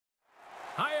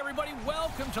everybody.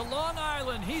 Welcome to Long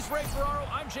Island. He's Ray Ferraro.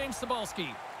 I'm James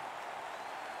Cebulski.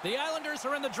 The Islanders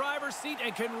are in the driver's seat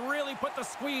and can really put the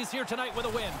squeeze here tonight with a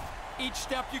win. Each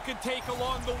step you can take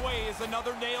along the way is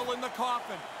another nail in the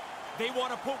coffin. They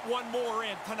want to put one more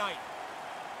in tonight.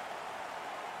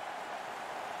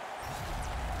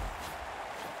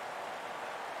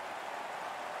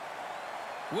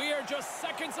 We are just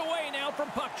seconds away now from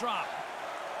puck drop.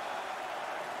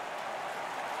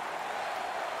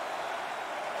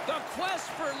 The quest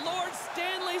for Lord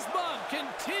Stanley's mug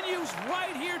continues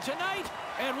right here tonight,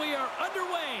 and we are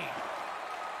underway.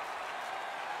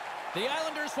 The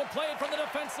Islanders will play it from the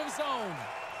defensive zone.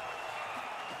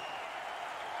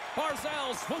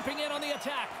 Barzal swooping in on the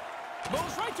attack.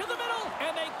 Moves right to the middle,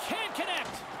 and they can't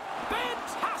connect.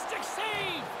 Fantastic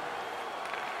save!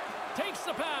 Takes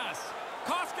the pass.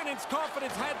 Koskinen's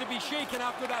confidence had to be shaken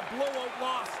after that blowout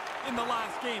loss in the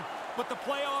last game. But the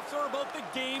playoffs are about the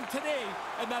game today,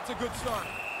 and that's a good start.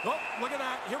 Oh, look at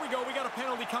that. Here we go. We got a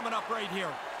penalty coming up right here.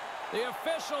 The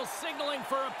official signaling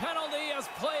for a penalty as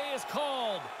play is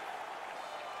called.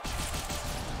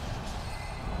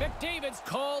 McDavid's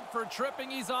called for tripping.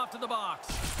 He's off to the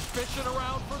box. Fishing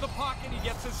around for the puck, and he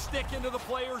gets his stick into the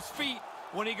player's feet.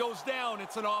 When he goes down,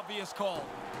 it's an obvious call.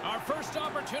 Our first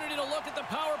opportunity to look at the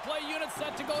power play unit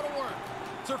set to go to work.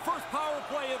 It's their first power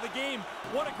play of the game.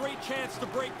 What a great chance to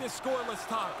break this scoreless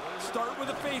tie. Start with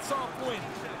a face-off win.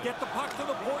 Get the puck to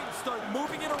the point and start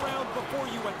moving it around before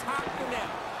you attack the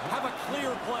net. Have a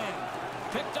clear plan.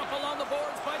 Picked up along the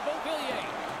boards by Beauvillier.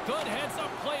 Good heads-up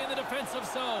play in the defensive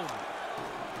zone.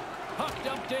 Puck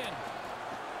dumped in.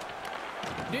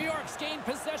 New York's gained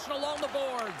possession along the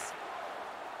boards.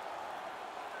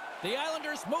 The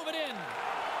Islanders move it in.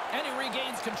 And he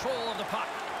regains control of the puck.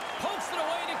 Pokes it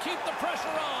away to keep the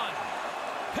pressure on.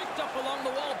 Picked up along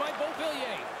the wall by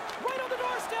Beauvillier. Right on the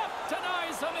doorstep.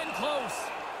 Denies him in close.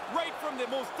 Right from the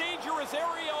most dangerous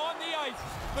area on the ice.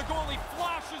 The goalie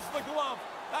flashes the glove.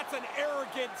 That's an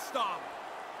arrogant stop.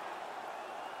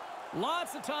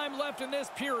 Lots of time left in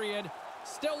this period.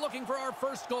 Still looking for our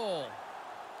first goal.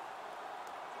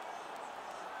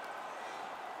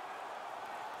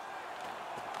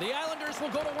 The Islanders will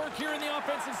go to work here in the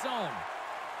offensive zone.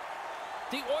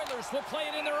 The Oilers will play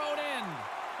it in their own end.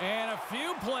 And a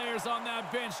few players on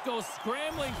that bench go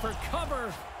scrambling for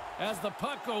cover as the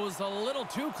puck goes a little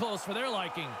too close for their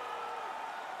liking.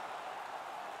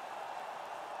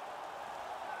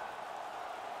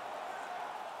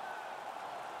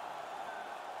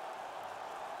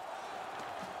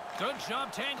 Good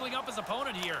job tangling up his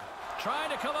opponent here. Trying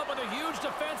to come up with a huge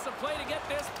defensive play to get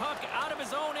this puck out of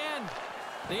his own end.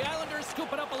 The Islanders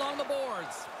scoop it up along the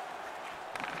boards.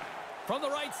 From the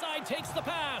right side, takes the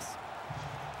pass.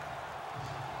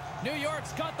 New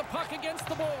York's got the puck against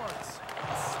the boards.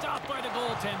 Stopped by the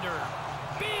goaltender.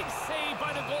 Big save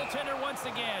by the goaltender once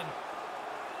again.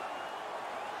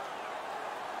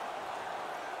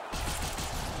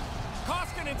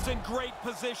 Koskinen's in great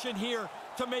position here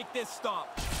to make this stop.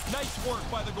 Nice work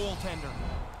by the goaltender.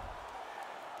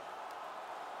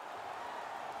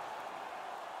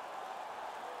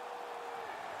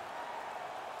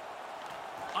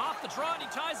 Off the draw, and he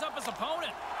ties up his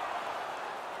opponent.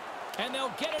 And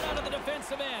they'll get it out of the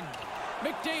defensive end.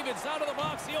 McDavid's out of the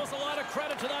box. He owes a lot of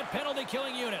credit to that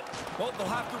penalty-killing unit. Well, they'll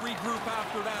have to regroup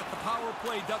after that. The power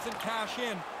play doesn't cash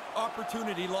in.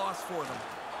 Opportunity lost for them.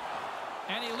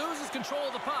 And he loses control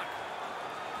of the puck.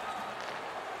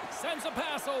 Sends a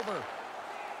pass over.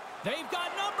 They've got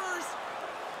numbers.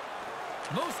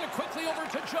 Moves it quickly over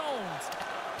to Jones.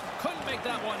 Couldn't make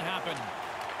that one happen.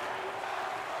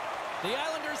 The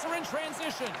Islanders are in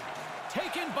transition.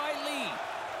 Taken by Lee.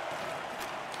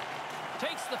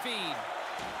 Takes the feed.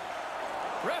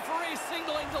 Referee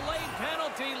signaling delayed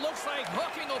penalty. Looks like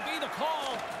hooking will be the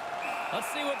call. Let's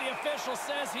see what the official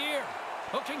says here.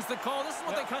 Hooking's the call. This is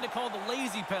what they kind of call the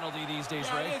lazy penalty these days,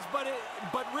 yeah, Ray. it is,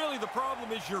 but really the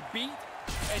problem is you're beat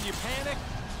and you panic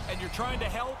and you're trying to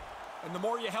help. And the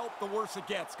more you help, the worse it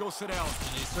gets. Go sit down.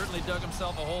 And he certainly dug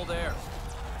himself a hole there.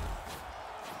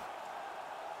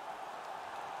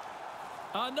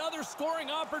 Another scoring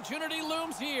opportunity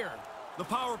looms here. The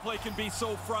power play can be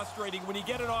so frustrating. When you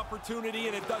get an opportunity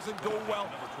and it doesn't go well,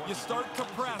 you start to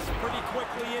press pretty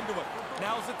quickly into it.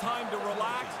 Now's the time to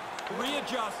relax,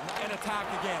 readjust, and attack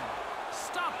again.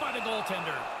 Stopped by the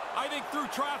goaltender. I think through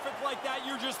traffic like that,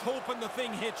 you're just hoping the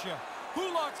thing hits you.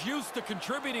 Hulot's used to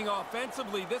contributing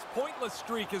offensively. This pointless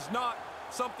streak is not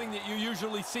something that you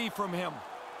usually see from him.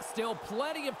 Still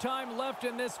plenty of time left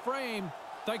in this frame.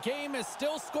 The game is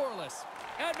still scoreless.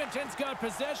 Edmonton's got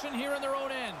possession here in their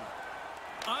own end.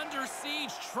 Under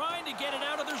siege, trying to get it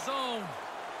out of their zone.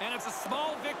 And it's a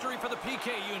small victory for the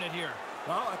PK unit here.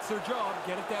 Well, that's their job.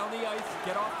 Get it down the ice,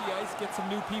 get off the ice, get some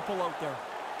new people out there.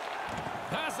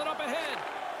 Pass it up ahead.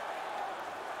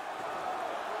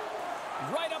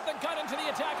 Right up the gut into the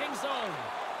attacking zone.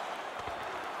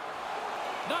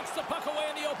 Knocks the puck away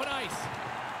in the open ice.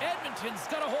 Edmonton's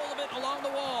got a hold of it along the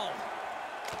wall.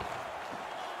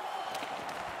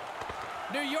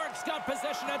 New York's got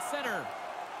possession at center.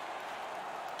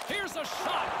 Here's a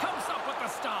shot. Comes up with the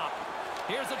stop.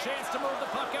 Here's a chance to move the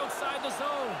puck outside the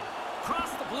zone.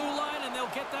 Cross the blue line, and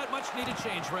they'll get that much-needed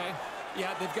change, Ray.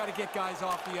 Yeah, they've got to get guys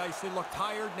off the ice. They look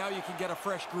tired. Now you can get a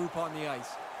fresh group on the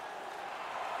ice.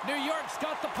 New York's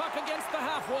got the puck against the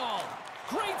half wall.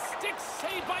 Great stick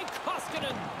save by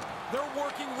Koskinen. They're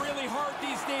working really hard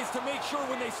these days to make sure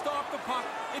when they stop the puck,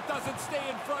 it doesn't stay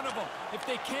in front of them. If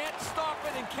they can't stop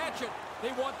it and catch it,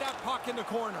 they want that puck in the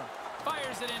corner.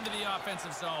 Fires it into the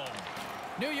offensive zone.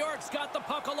 New York's got the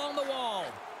puck along the wall.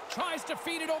 Tries to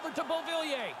feed it over to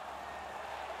Beauvillier.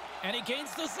 And he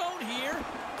gains the zone here.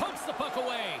 Pumps the puck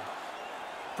away.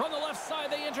 From the left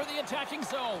side, they enter the attacking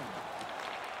zone.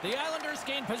 The Islanders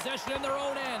gain possession in their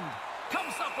own end.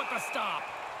 Comes up with the stop.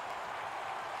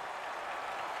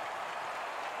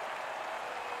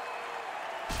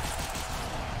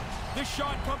 This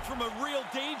shot comes from a real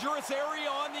dangerous area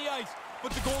on the ice,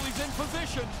 but the goalie's in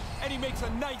position, and he makes a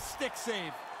nice stick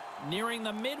save. Nearing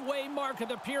the midway mark of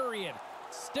the period.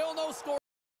 Still no score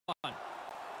on.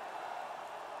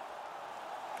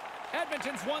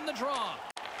 Edmonton's won the draw.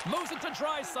 Moves it to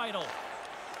Draisaitl.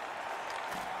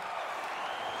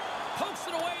 Pokes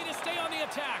it away to stay on the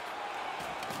attack.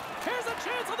 Here's a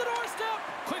chance on the doorstep.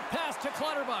 Quick pass to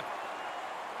Clutterbuck.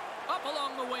 Up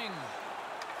along the wing.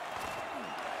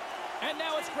 And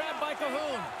now it's grabbed by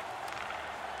Cahoon.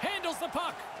 Handles the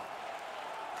puck.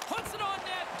 Puts it on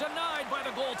net. Denied by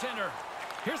the goaltender.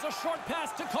 Here's a short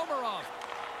pass to Komarov.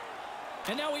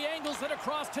 And now he angles it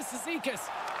across to Cizikas.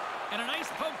 And a nice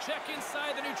poke check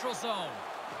inside the neutral zone.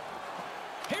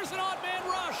 Here's an odd man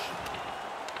rush.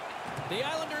 The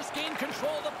Islanders gain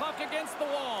control of the puck against the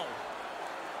wall.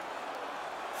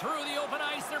 Through the open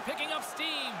ice, they're picking up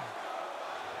steam.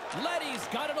 Leddy's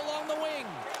got it along the wing.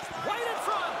 Right in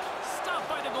front. Stopped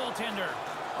by the goaltender.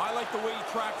 I like the way he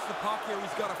tracks the puck here.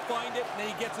 He's got to find it, and then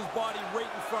he gets his body right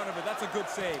in front of it. That's a good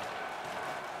save.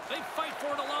 They fight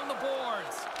for it along the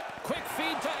boards. Quick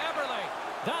feed to Eberle.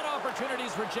 That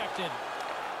opportunity's rejected.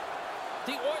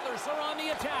 The Oilers are on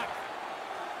the attack.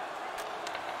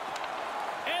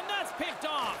 And that's picked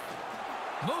off.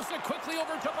 Moves it quickly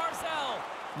over to Barzal.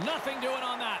 Nothing doing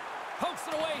on that. Pokes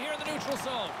it away here in the neutral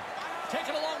zone.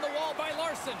 Taken along the wall by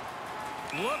Larson.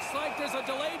 Looks like there's a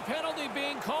delayed penalty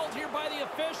being called here by the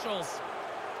officials.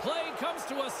 Play comes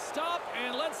to a stop,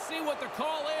 and let's see what the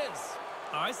call is.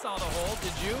 I saw the hold,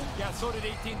 did you? Yeah, so did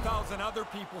 18,000 other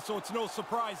people, so it's no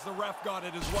surprise the ref got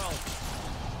it as well.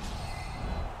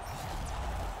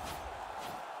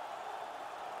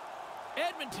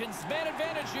 Edmonton's man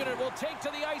advantage unit will take to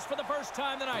the ice for the first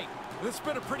time tonight. This has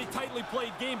been a pretty tightly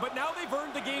played game, but now they've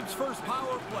earned the game's first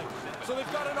power play. So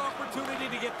they've got an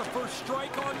opportunity to get the first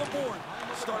strike on the board.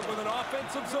 Start with an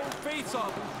offensive zone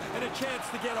face-off and a chance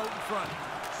to get out in front.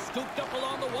 Scooped up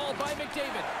along the wall by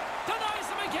McDavid. Denies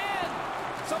him again!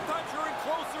 Sometimes you're in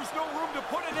close, there's no room to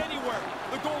put it anywhere.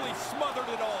 The goalie smothered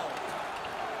it all.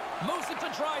 Moves it to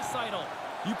Draisaitl.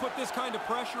 You put this kind of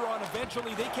pressure on,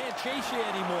 eventually they can't chase you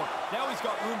anymore. Now he's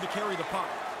got room to carry the puck.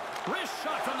 Wrist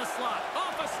shot from the slot.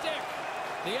 Off a stick.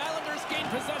 The Islanders gain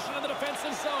possession of the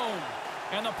defensive zone.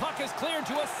 And the puck is cleared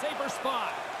to a safer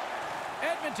spot.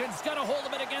 Edmonton's got a hold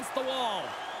of it against the wall.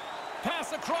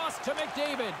 Pass across to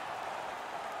McDavid.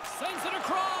 Sends it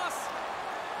across.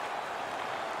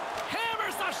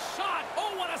 Hammers the shot.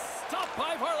 Oh, what a stop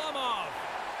by Varlamov.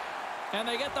 And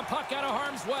they get the puck out of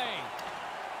harm's way.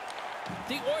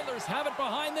 The Oilers have it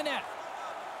behind the net.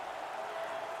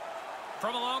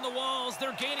 From along the walls,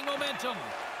 they're gaining momentum.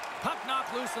 Puck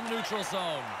knocked loose in the neutral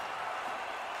zone.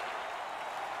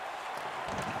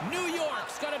 New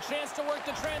York's got a chance to work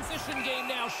the transition game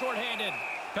now shorthanded.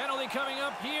 Penalty coming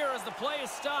up here as the play is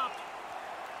stopped.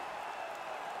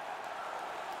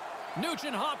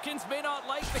 Nugent Hopkins may not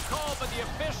like the call, but the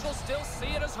officials still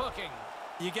see it as hooking.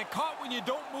 You get caught when you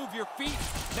don't move your feet.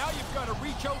 Now you've got to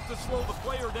reach out to slow the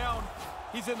player down.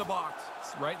 He's in the box.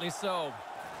 Rightly so.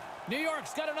 New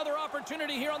York's got another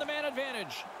opportunity here on the man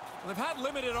advantage. They've had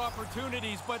limited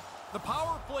opportunities, but the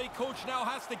power play coach now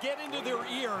has to get into their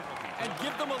ear and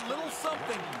give them a little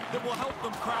something that will help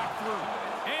them crack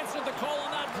through. Answered the call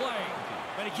on that play.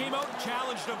 But he came out and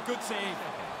challenged them. Good save.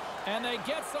 And they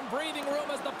get some breathing room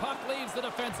as the puck leaves the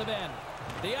defensive end.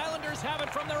 The Islanders have it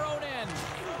from their own end.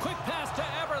 Quick pass to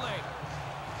Eberle.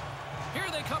 Here's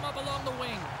Here they come up along the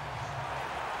wing.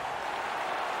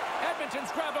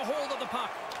 Edmonton's grabbed a hold of the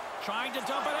puck. Trying to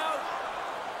dump it out.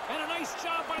 And a nice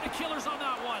job by the Killers on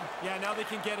that one. Yeah, now they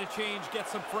can get a change, get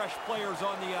some fresh players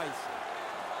on the ice.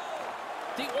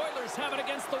 The Oilers have it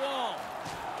against the wall.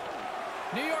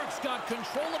 New York's got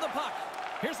control of the puck.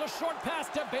 Here's a short pass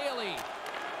to Bailey.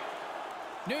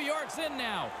 New York's in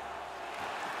now.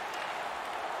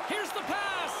 Here's the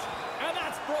pass. And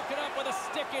that's broken up with a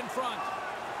stick in front.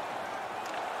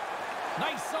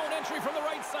 Nice zone entry from the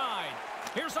right side.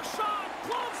 Here's a shot.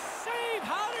 Glove save.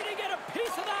 How did he get a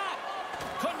piece of that?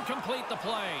 Couldn't complete the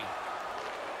play.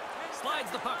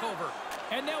 Slides the puck over.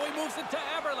 And now he moves it to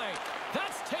Eberle.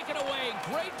 That's taken away.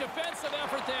 Great defensive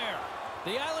effort there.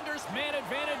 The Islanders' man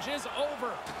advantage is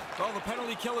over. Well, the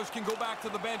penalty killers can go back to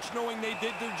the bench knowing they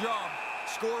did their job.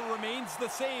 Score remains the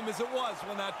same as it was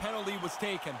when that penalty was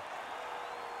taken.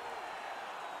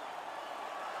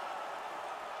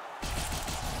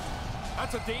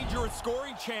 That's a dangerous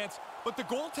scoring chance, but the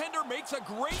goaltender makes a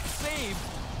great save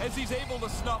as he's able to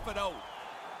snuff it out.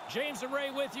 James and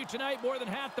Ray with you tonight. More than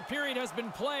half the period has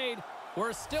been played.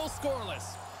 We're still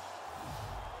scoreless.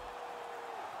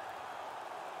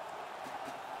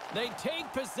 They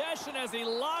take possession as he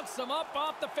locks them up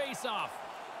off the faceoff.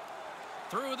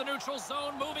 Through the neutral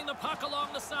zone, moving the puck along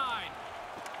the side.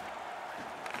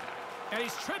 And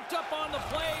he's tripped up on the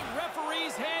play.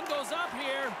 Referee's hand goes up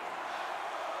here.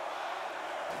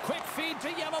 Quick feed to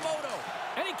Yamamoto.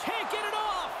 And he can't get it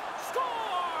off.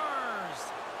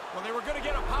 Scores! Well, they were going to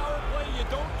get a power play. You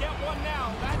don't get one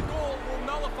now. That goal will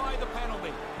nullify the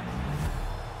penalty.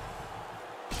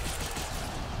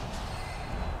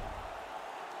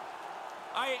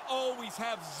 I always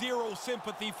have zero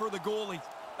sympathy for the goalies.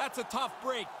 That's a tough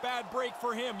break. Bad break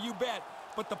for him, you bet.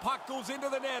 But the puck goes into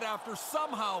the net after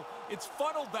somehow it's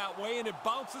funneled that way and it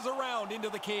bounces around into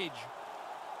the cage.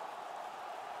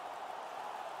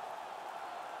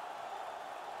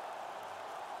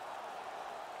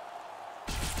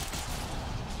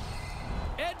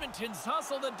 Edmonton's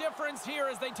hustle the difference here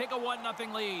as they take a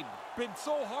 1-0 lead. Been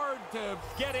so hard to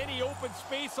get any open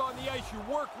space on the ice. You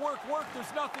work,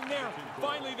 there's nothing there.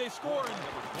 Finally they score,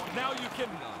 and now you can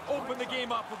open the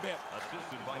game up a bit.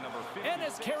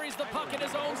 Ennis carries the puck in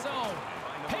his own zone.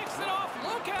 Picks it off,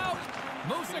 look out!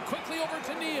 Moves it quickly over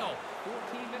to Neal.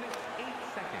 14 minutes, 8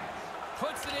 seconds.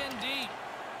 Puts it in deep.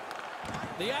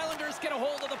 The Islanders get a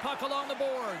hold of the puck along the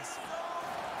boards.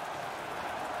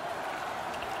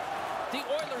 The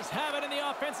Oilers have it in the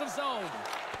offensive zone.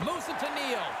 Moves it to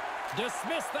Neal.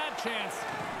 Dismiss that chance.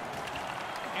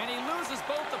 And he loses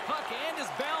both the puck and his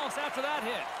balance after that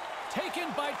hit. Taken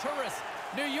by Turris.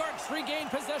 New York's regained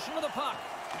possession of the puck.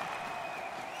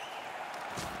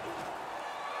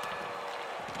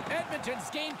 Edmonton's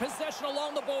gained possession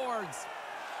along the boards.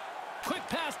 Quick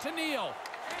pass to Neal.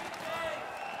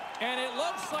 And it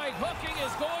looks like hooking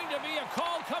is going to be a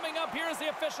call coming up here as the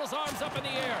official's arms up in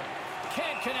the air.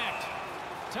 Can't connect.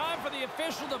 Time for the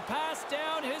official to pass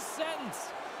down his sentence.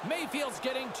 Mayfield's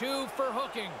getting 2 for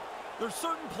hooking. There's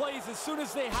certain plays, as soon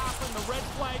as they happen, the red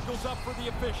flag goes up for the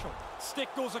official. Stick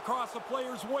goes across the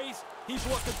player's waist. He's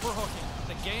looking for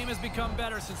hooking. The game has become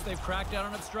better since they've cracked down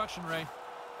on obstruction, Ray.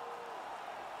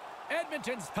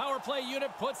 Edmonton's power play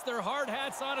unit puts their hard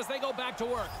hats on as they go back to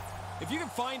work. If you can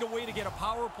find a way to get a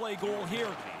power play goal here,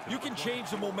 you can change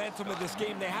the momentum of this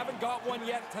game. They haven't got one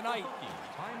yet tonight.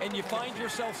 And you find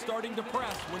yourself starting to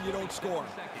press when you don't score.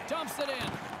 Dumps it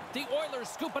in. The Oilers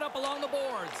scoop it up along the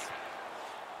boards.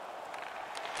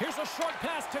 Here's a short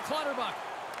pass to Clutterbuck.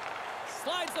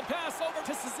 Slides the pass over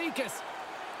to Cizikas.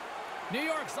 New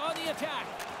York's on the attack.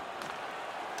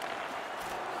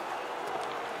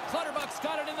 Clutterbuck's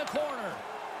got it in the corner.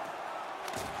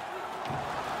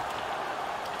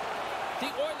 The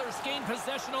Oilers gain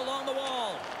possession along the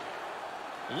wall.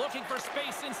 Looking for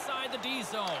space inside the D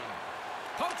zone.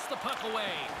 Pokes the puck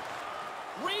away.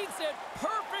 Reads it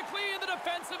perfectly in the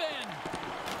defensive end.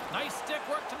 Nice stick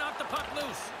work to knock the puck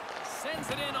loose. Sends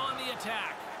it in on the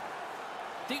attack.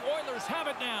 The Oilers have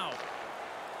it now.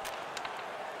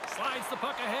 Slides the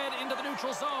puck ahead into the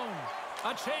neutral zone.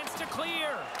 A chance to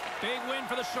clear. Big win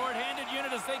for the short-handed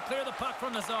unit as they clear the puck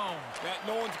from the zone.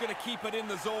 No one's going to keep it in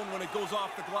the zone when it goes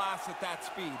off the glass at that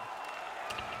speed.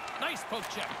 Nice poke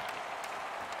check.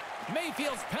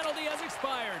 Mayfield's penalty has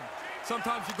expired.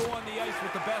 Sometimes you go on the ice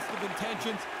with the best of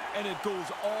intentions, and it goes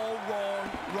all wrong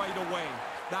right away.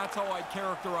 That's how I'd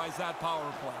characterize that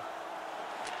power play.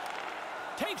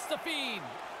 Takes the feed.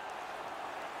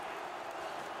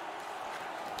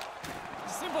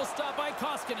 Simple stop by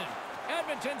Koskinen.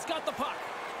 Edmonton's got the puck.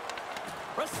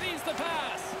 Receives the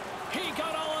pass. He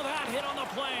got all of that hit on the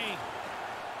play.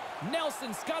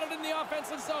 Nelson's got it in the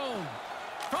offensive zone.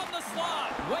 From the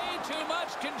slot, way too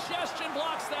much congestion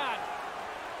blocks that.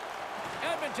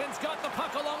 Edmonton's got the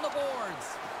puck along the boards.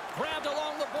 Grabbed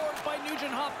along the boards by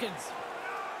Nugent-Hopkins.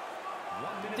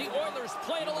 The Oilers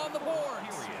play it along the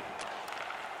boards.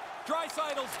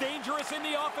 Draisaitl's dangerous in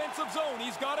the offensive zone.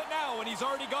 He's got it now, and he's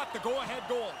already got the go-ahead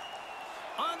goal.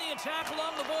 On the attack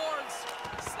along the boards.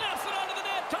 Snaps it onto the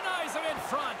net, denies him in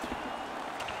front.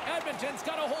 Edmonton's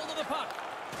got a hold of the puck.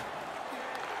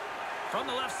 From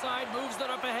the left side, moves it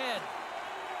up ahead.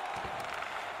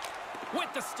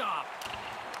 With the stop.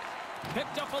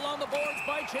 Picked up along the boards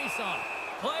by Chason.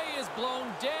 Play is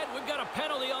blown dead. We've got a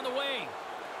penalty on the way.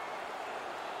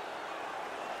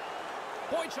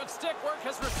 Boychuk's stick work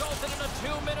has resulted in a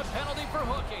 2-minute penalty for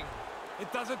hooking.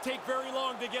 It doesn't take very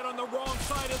long to get on the wrong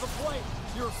side of the play.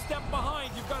 You're a step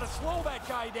behind. You've got to slow that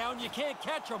guy down. You can't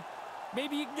catch him.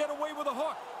 Maybe you can get away with a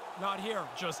hook. Not here.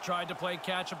 Just tried to play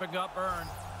catch-up and got burned.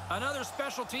 Another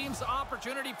special teams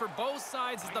opportunity for both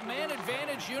sides as the man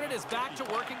advantage unit is back to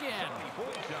work again.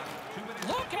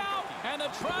 Look out! And the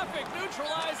traffic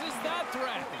neutralizes that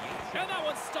threat. And that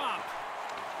one's stopped.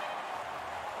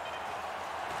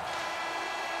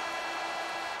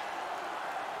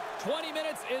 "20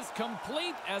 minutes is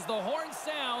complete as the horn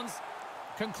sounds,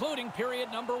 concluding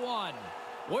period number 1.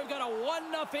 We've got a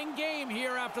 1-0 game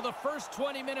here after the first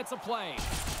 20 minutes of play.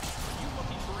 Are you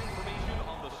looking for information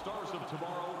on the stars of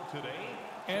tomorrow today?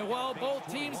 And while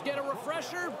both teams get a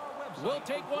refresher, we'll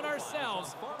take one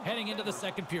ourselves heading into the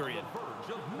second period.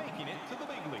 Verge of making it to the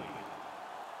big league.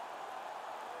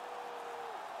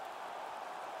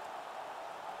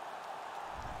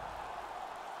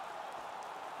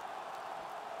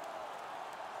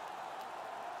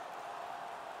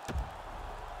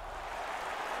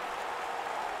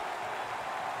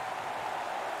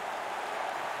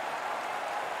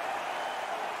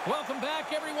 Welcome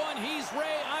back, everyone. He's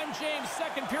Ray. I'm James.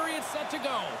 Second period set to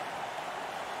go.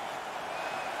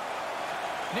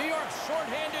 New York's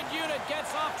shorthanded unit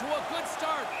gets off to a good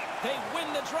start. They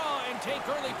win the draw and take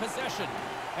early possession.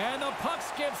 And the puck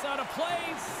skips out of play.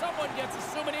 Someone gets a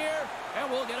souvenir, and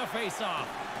we'll get a face-off.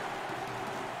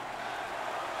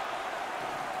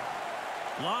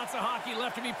 Lots of hockey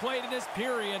left to be played in this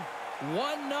period.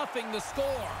 1-0 the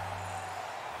score.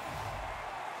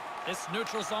 This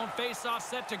neutral zone face-off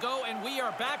set to go, and we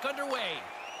are back underway.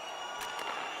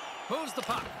 Moves the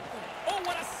puck. Oh,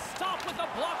 what a stop with the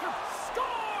blocker.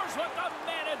 Scores with the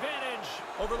man advantage.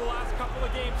 Over the last couple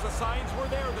of games, the signs were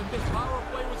there that this power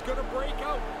play was going to break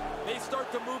out. They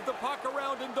start to move the puck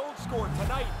around and don't score.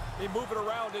 Tonight, they move it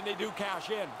around and they do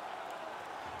cash in.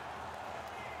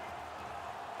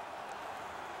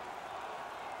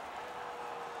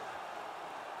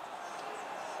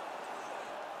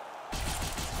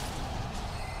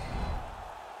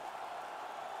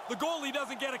 The goalie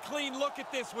doesn't get a clean look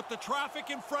at this with the traffic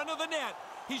in front of the net.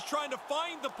 He's trying to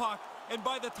find the puck, and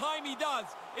by the time he does,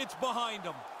 it's behind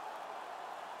him.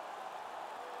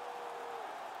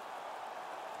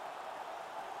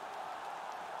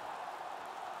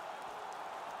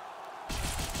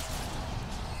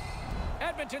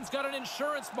 Edmonton's got an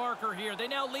insurance marker here. They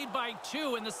now lead by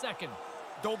 2 in the second.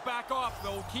 Don't back off,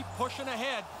 though. Keep pushing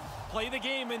ahead. Play the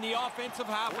game in the offensive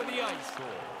half of the ice.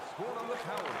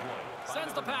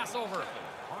 Sends the pass over.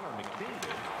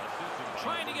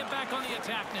 Trying to get back on the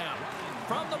attack now.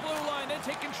 From the blue line, they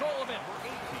take control of it.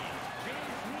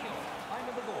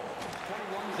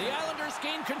 The Islanders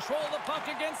gain control of the puck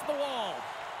against the wall.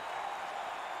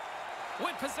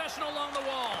 With possession along the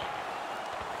wall.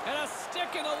 And a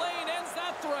stick in the lane ends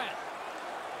that threat.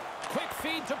 Quick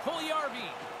feed to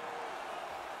Puljujarvi.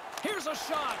 Here's a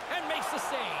shot and makes the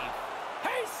save.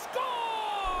 He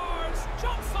scores!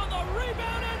 Jumps on the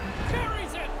rebound and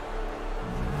buries it.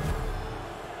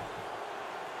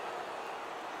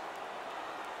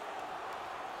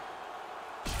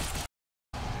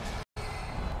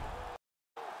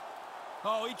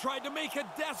 Oh, he tried to make a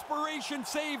desperation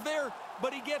save there,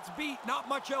 but he gets beat. Not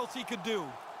much else he could do.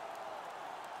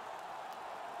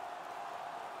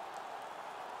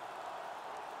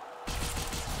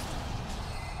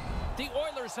 The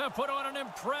Oilers have put on an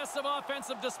impressive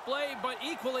offensive display, but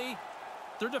equally,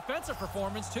 their defensive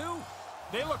performance, too.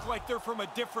 They look like they're from a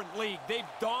different league. They've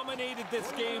dominated this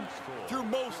game through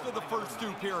most of the first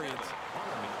 2 periods.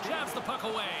 Jabs the puck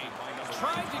away.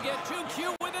 Tried to get too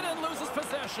cute with it and loses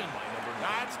possession.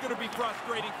 That's going to be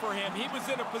frustrating for him. He was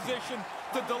in a position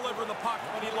to deliver the puck,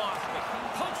 but he lost it.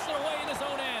 Pokes it away in his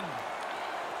own end.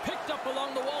 Picked up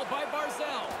along the wall by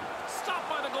Barzal. Stopped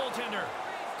by the goaltender.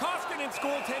 Koskinen's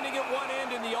goaltending at one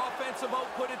end and the offensive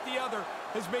output at the other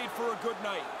has made for a good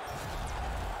night.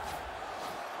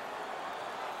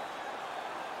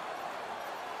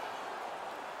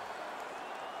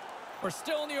 We're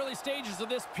still in the early stages of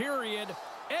this period.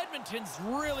 Edmonton's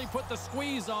really put the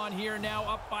squeeze on here, now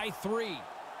up by 3.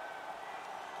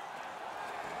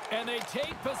 And they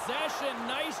take possession.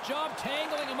 Nice job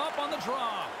tangling him up on the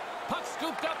draw. Puck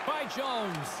scooped up by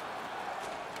Jones.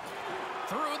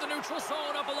 Through the neutral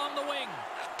zone, up along the wing.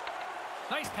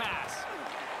 Nice pass.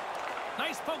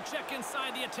 Nice poke check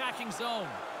inside the attacking zone.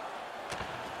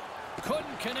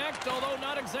 Couldn't connect, although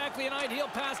not exactly an ideal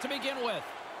pass to begin with.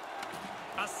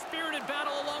 A spirited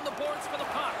battle along the boards for the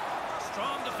puck.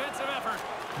 Strong defensive effort.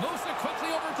 Moves it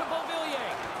quickly over to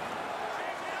Beauvillier.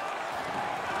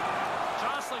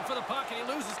 Jostling for the puck, and he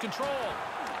loses control.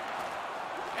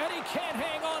 And he can't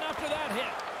hang on after that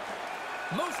hit.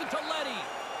 Moves it to Leddy,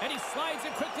 and he slides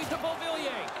it quickly to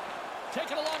Beauvillier. Take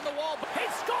it along the wall. He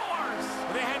scores!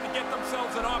 They had to get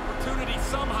themselves an opportunity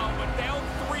somehow, but down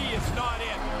 3 is not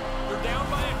it. They're down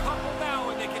by a couple now,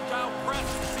 and they can now press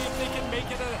to see if they can make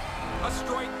it a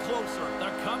strike closer. The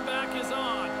comeback is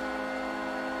on.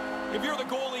 If you're the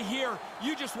goalie here,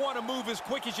 you just want to move as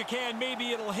quick as you can.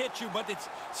 Maybe it'll hit you, but it's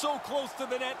so close to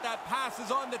the net that pass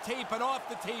is on the tape and off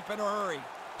the tape in a hurry.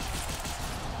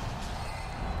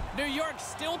 New York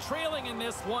still trailing in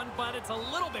this one, but it's a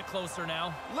little bit closer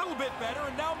now. A little bit better,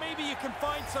 and now maybe you can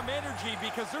find some energy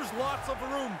because there's lots of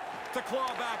room to claw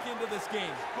back into this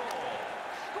game.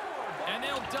 And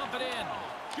they'll dump it in.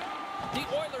 The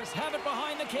Oilers have it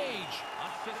behind the cage.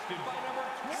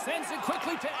 Sends it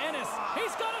quickly to Ennis.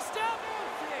 He's got a step.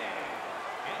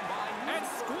 And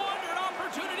squandered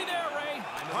opportunity there, Ray.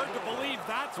 Hard to believe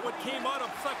that's what came out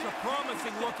of such a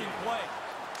promising-looking play.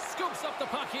 Scoops up the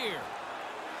puck here.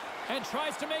 And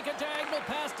tries to make a diagonal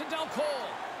pass to Del Cole.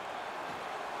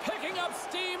 Picking up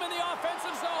steam in the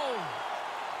offensive zone.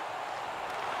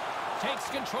 Takes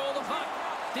control of the puck.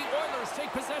 The Oilers take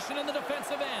possession in the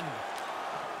defensive end.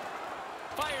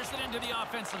 Fires it into the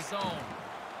offensive zone.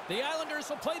 The Islanders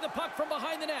will play the puck from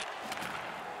behind the net.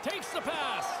 Takes the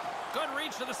pass. Good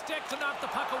reach to the stick to knock the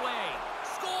puck away.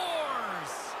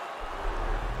 Scores!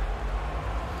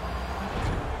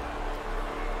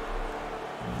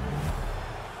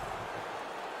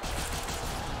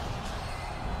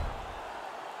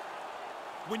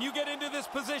 When you get into this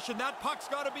position, that puck's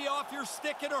got to be off your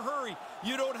stick in a hurry.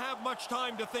 You don't have much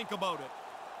time to think about it.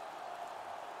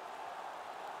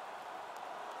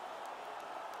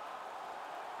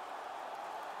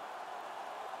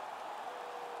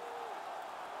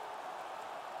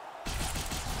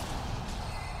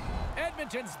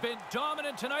 Edmonton's been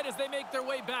dominant tonight as they make their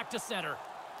way back to center.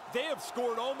 They have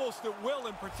scored almost at will,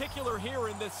 in particular here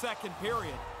in this second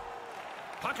period.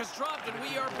 Puck is dropped, and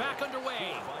we are back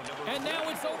underway. And now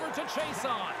it's over to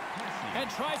Chason. And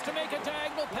tries to make a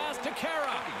diagonal pass to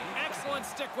Kara. Excellent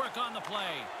stick work on the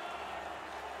play.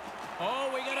 Oh,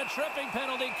 we got a tripping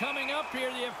penalty coming up here.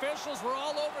 The officials were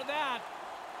all over that.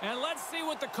 And let's see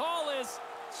what the call is.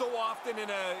 So often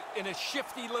in a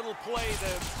shifty little play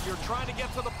that you're trying to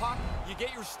get to the puck, you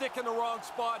get your stick in the wrong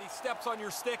spot, he steps on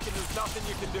your stick, and there's nothing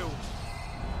you can do.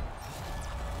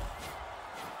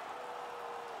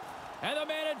 And the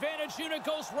man advantage unit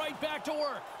goes right back to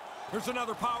work. There's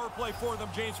another power play for them,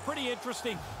 James. Pretty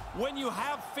interesting. When you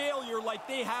have failure like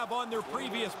they have on their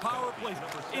previous power plays,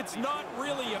 it's not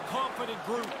really a confident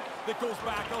group that goes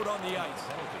back out on the ice.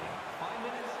 5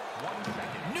 minutes, 1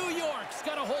 second. New York's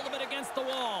got a hold of it against the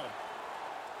wall.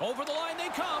 Over the line they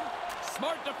come.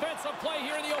 Smart defensive play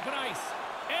here in the open ice.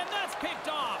 And that's picked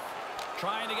off.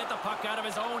 Trying to get the puck out of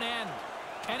his own end.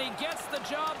 And he gets the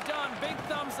job done. Big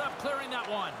thumbs up clearing that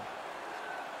one.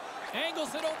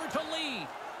 Angles it over to Lee.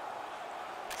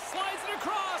 Slides it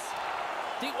across.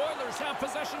 The Oilers have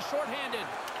possession shorthanded.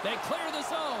 They clear the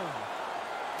zone.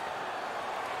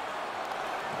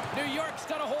 New York's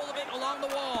got a hold of it along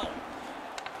the wall.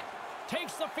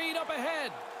 Takes the feed up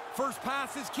ahead. First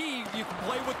pass is key. You can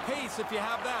play with pace if you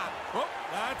have that. Oh,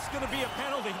 that's going to be a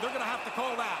penalty. They're going to have to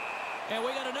call that. And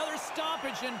we got another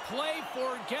stoppage in play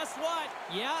for, guess what?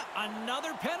 Yeah,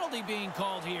 another penalty being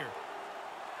called here.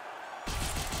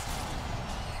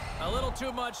 A little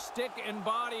too much stick and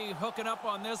body hooking up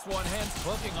on this one, hence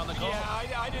booking on the call.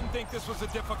 Yeah, I didn't think this was a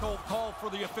difficult call for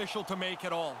the official to make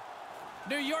at all.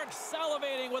 New York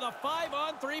salivating with a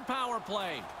 5-on-3 power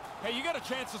play. Hey, you got a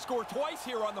chance to score twice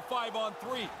here on the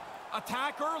 5-on-3.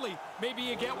 Attack early. Maybe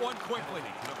you get one quickly.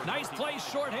 Nice play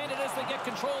shorthanded as they get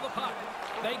control of the puck.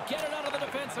 They get it out of the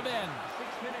defensive end. 6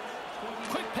 minutes,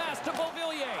 20 Quick pass to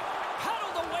Beauvillier.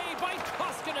 Paddled away by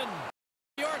Koskinen.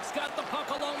 New York's got the puck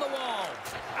along the wall.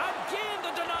 Again,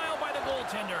 the denial by the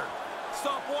goaltender.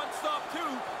 Stop one, stop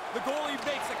two. The goalie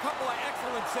makes a couple of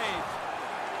excellent saves.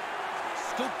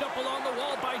 Scooped up along the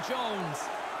wall by Jones.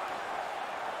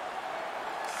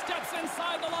 steps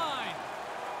inside the line.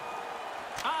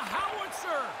 A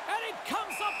howitzer, and it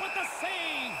comes up with the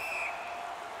save.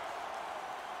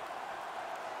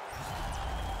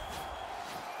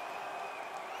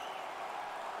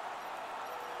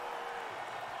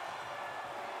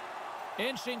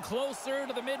 Inching closer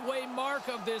to the midway mark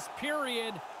of this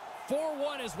period.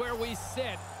 4-1 is where we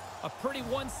sit. A pretty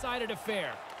one-sided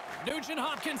affair. Nugent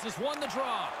Hopkins has won the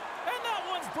draw. And that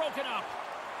one's broken up.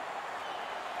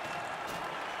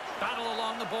 Battle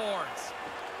along the boards.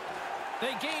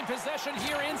 They gain possession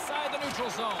here inside the neutral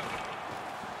zone.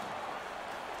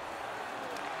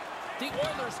 The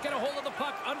Oilers get a hold of the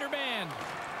puck undermanned.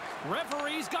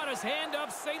 Referee's got his hand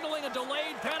up, signaling a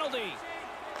delayed penalty.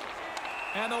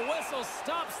 And the whistle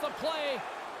stops the play,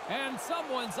 and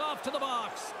someone's off to the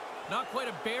box. Not quite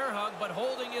a bear hug, but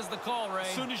holding is the call, Ray.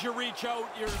 As soon as you reach out,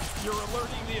 you're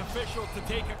alerting the official to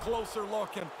take a closer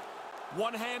look. And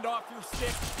one hand off your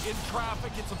stick in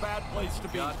traffic, it's a bad place to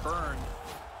be. Got burned.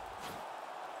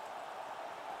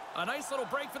 A nice little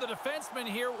break for the defenseman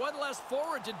here. One less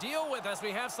forward to deal with as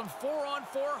we have some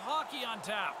 4-on-4 hockey on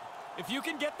tap. If you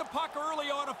can get the puck early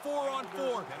on a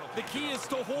 4-on-4, the key is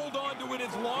to hold on to it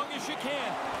as long as you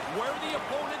can. Wear the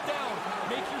opponent down.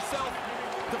 Make yourself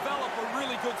develop a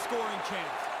really good scoring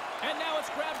chance. And now it's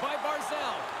grabbed by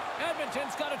Barzal.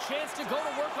 Edmonton's got a chance to go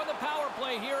to work on the power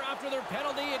play here after their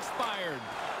penalty expired.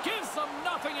 Gives them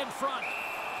nothing in front.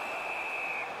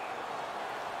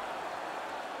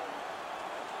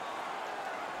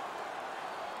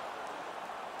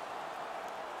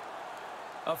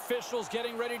 Officials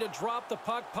getting ready to drop the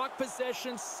puck. Puck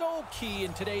possession so key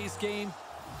in today's game.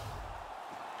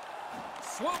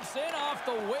 Swoops in off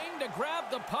the wing to grab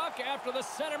the puck after the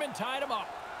centerman tied him up.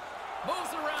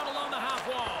 Moves around along the half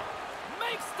wall.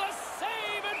 Makes the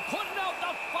save and putting out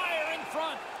the fire in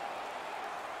front.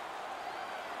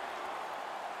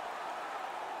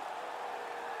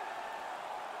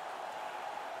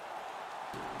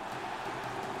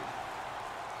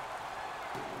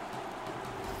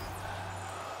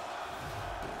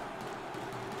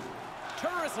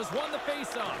 Turris has won the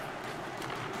faceoff.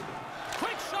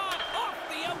 Quick shot off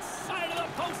the outside of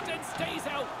the post and stays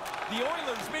out. The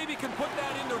Oilers maybe can put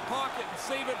that in their pocket and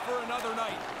save it for another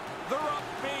night. They're up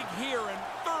big here and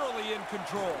thoroughly in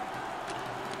control.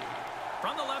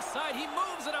 From the left side, he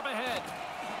moves it up ahead.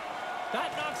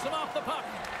 That knocks him off the puck.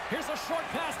 Here's a short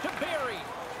pass to Barry.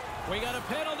 We got a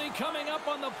penalty coming up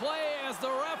on the play as the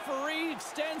referee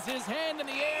extends his hand in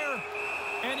the air.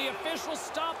 And the officials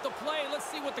stop the play. Let's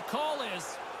see what the call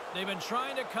is. They've been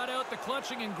trying to cut out the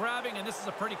clutching and grabbing, and this is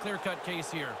a pretty clear-cut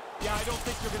case here. Yeah, I don't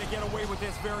think you're going to get away with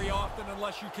this very often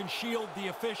unless you can shield the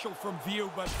official from view,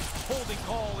 but holding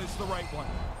call is the right one.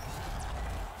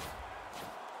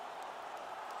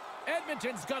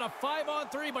 Edmonton's got a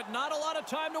 5-on-3, but not a lot of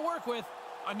time to work with.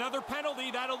 Another penalty.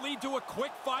 That'll lead to a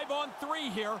quick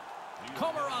 5-on-3 here.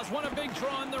 Komarov's won a big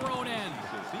draw on their own end.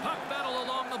 Puck battle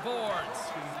along the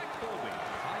boards.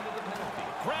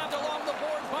 Grabbed along the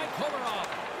boards by Komarov.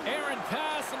 Aaron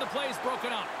pass, and the play's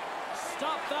broken up.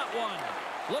 Stop that one.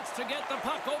 Looks to get the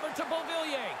puck over to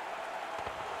Beauvillier.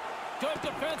 Good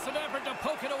defensive effort to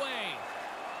poke it away.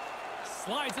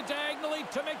 Slides it diagonally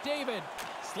to McDavid.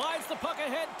 Slides the puck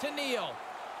ahead to Neal.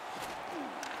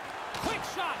 Quick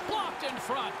shot blocked in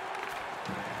front.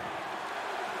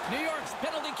 New York's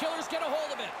penalty killers get a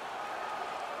hold of it.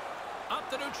 Up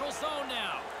the neutral zone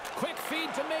now. Quick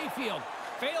feed to Mayfield.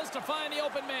 Fails to find the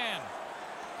open man.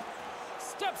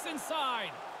 Steps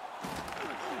inside.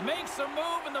 Makes a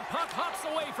move, and the puck hops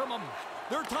away from him.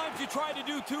 There are times you try to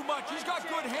do too much. He's got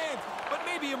good hands, but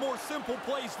maybe a more simple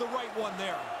play's the right one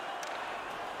there.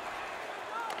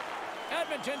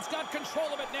 Edmonton's got control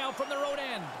of it now from their own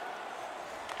end.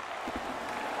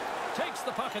 Takes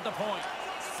the puck at the point.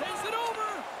 Sends it over.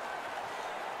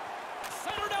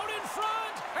 Centered out in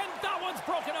front, and that one's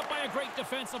broken up by a great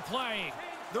defensive play.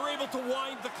 They're able to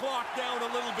wind the clock down a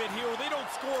little bit here. They don't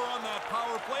score on that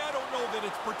power play. I don't know that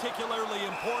it's particularly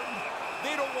important.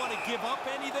 They don't want to give up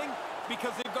anything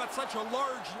because they've got such a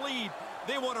large lead.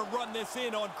 They want to run this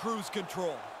in on cruise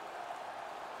control.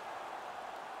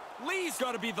 Lee's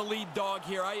got to be the lead dog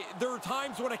here. There are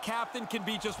times when a captain can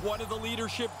be just one of the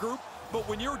leadership group, but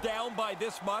when you're down by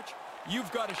this much,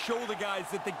 you've got to show the guys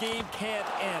that the game can't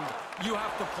end. You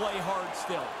have to play hard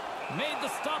still. Made the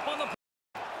stop on the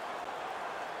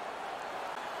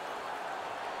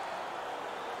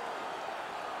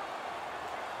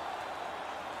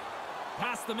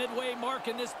past the midway mark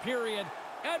in this period.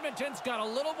 Edmonton's got a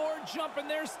little more jump in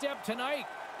their step tonight.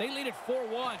 They lead at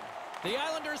 4-1. The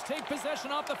Islanders take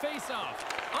possession off the faceoff.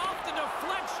 Off the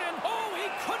deflection. Oh, he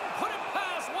couldn't put it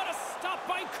past. What a stop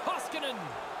by Koskinen.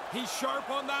 He's sharp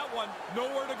on that one.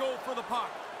 Nowhere to go for the puck.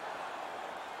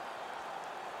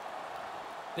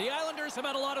 The Islanders have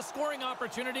had a lot of scoring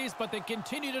opportunities, but they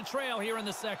continue to trail here in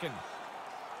the second.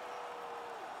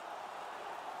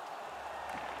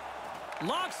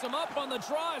 Locks them up on the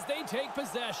draw as they take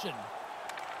possession.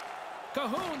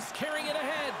 Cahoon's carrying it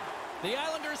ahead. The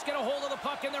Islanders get a hold of the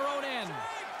puck in their own end.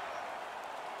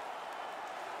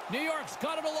 New York's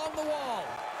got it along the wall.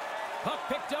 Puck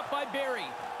picked up by Barry.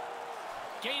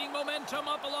 Gaining momentum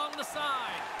up along the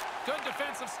side. Good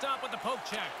defensive stop with the poke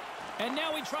check. And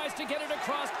now he tries to get it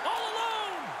across all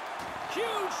alone.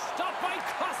 Huge stop by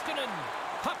Koskinen.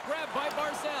 Puck grabbed by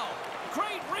Barzal.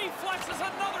 Great reflexes,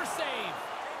 another save.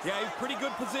 Yeah, he's pretty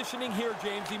good positioning here,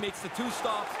 James. He makes the 2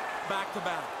 stops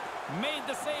back-to-back. Made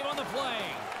the save on the play.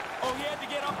 Oh, he had to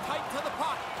get up tight to the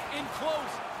puck. In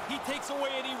close, he takes away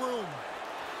any room.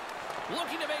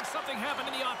 Looking to make something happen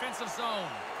in the offensive zone.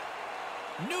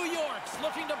 New York's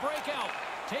looking to break out.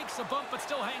 Takes a bump, but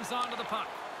still hangs on to the puck.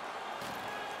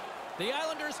 The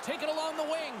Islanders take it along the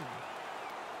wing.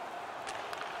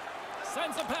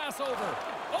 Sends a pass over.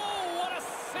 Oh, what a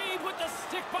save with the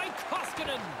stick by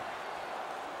Koskinen.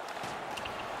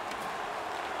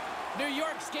 New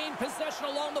York's gained possession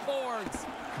along the boards.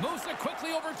 Moves it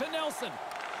quickly over to Nelson.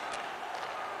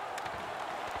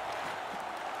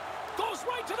 Goes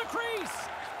right to the crease.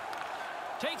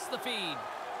 Takes the feed.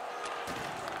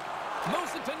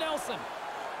 Moves it to Nelson.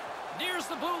 Nears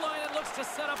the blue line and looks to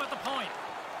set up at the point.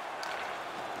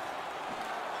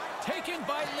 Taken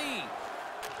by Lee.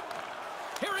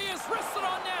 Here he is, wristed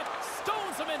on net.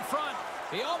 Stones him in front.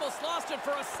 He almost lost it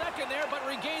for a second there, but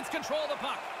regains control of the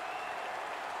puck.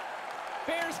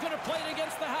 Bear's going to play it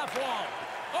against the half wall.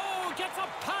 Oh, gets a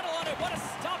paddle on it. What a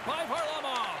stop by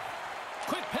Varlamov.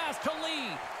 Quick pass to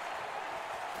Lee.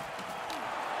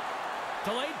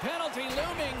 Delayed penalty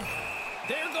looming.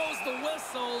 There goes the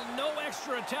whistle. No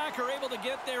extra attacker able to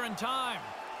get there in time.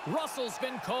 Russell's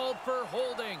been called for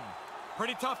holding.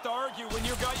 Pretty tough to argue when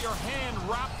you've got your hand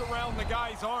wrapped around the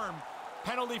guy's arm.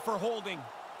 Penalty for holding.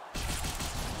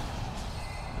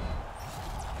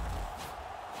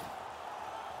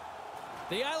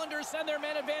 The Islanders send their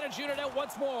man advantage unit out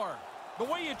once more. The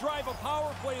way you drive a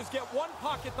power play is get one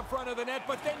puck at the front of the net,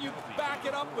 but then you back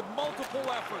it up with multiple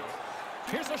efforts.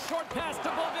 Here's a short pass to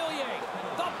Beauvillier.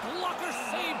 The blocker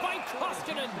saved by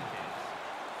Koskinen.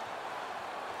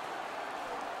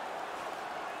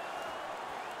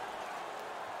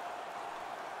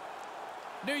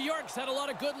 New York's had a lot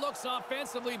of good looks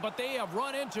offensively, but they have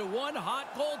run into one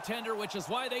hot goaltender, which is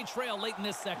why they trail late in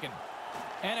this second.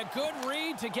 And a good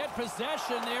read to get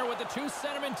possession there with the 2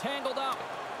 centermen tangled up.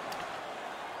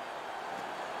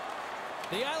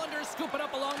 The Islanders scoop it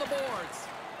up along the boards.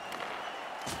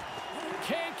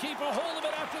 Can't keep a hold of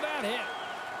it after that hit.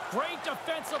 Great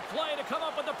defensive play to come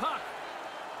up with the puck.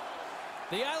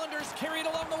 The Islanders carry it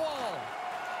along the wall.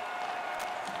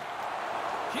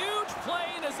 Huge play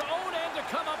in his own end to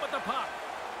come up with the puck.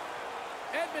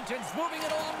 Edmonton's moving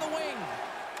it along the wing.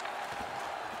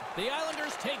 The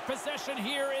Islanders take possession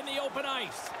here in the open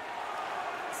ice.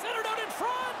 Centered out in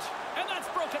front, and that's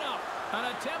broken up. An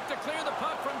attempt to clear the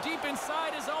puck from deep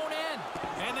inside his own end,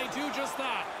 and they do just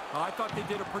that. I thought they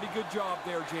did a pretty good job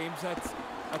there, James. That's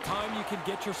a time you can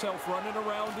get yourself running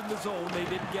around in the zone. They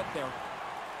didn't get there.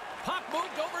 Puck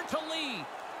moved over to Lee.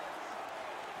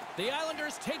 The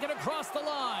Islanders take it across the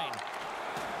line.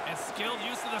 And skilled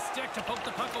use of the stick to poke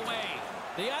the puck away.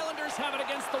 The Islanders have it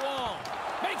against the wall.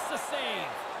 Makes the save.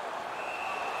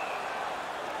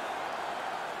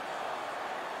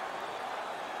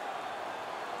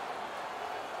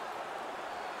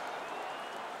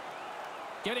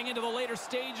 Getting into the later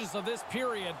stages of this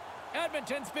period,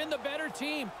 Edmonton's been the better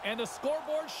team, and the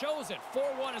scoreboard shows it.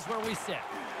 4-1 is where we sit.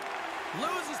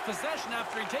 Loses possession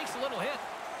after he takes a little hit.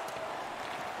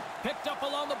 Picked up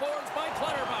along the boards by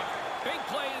Clutterbuck. Big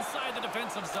play inside the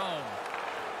defensive zone.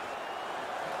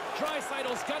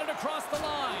 Draisaitl's got it across the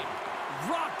line.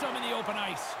 Rocked him in the open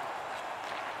ice.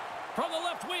 From the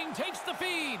left wing, takes the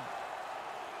feed.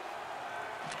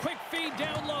 Quick feed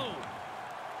down low.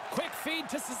 Quick feed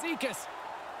to Cizikas.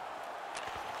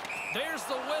 There's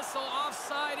the whistle.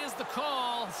 Offside is the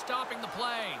call, stopping the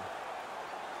play.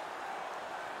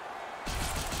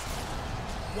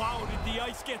 Wow, did the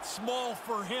ice get small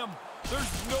for him?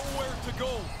 There's nowhere to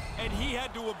go, and he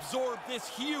had to absorb this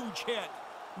huge hit.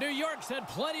 New York's had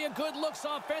plenty of good looks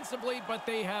offensively, but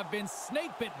they have been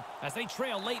snake-bitten as they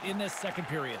trail late in this second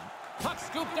period. Puck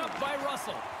scooped up by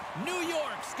Russell. New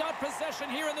York's got possession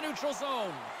here in the neutral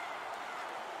zone.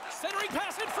 Centering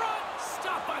pass in front.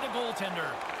 Stopped by the goaltender.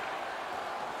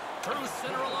 Through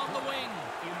center along the wing.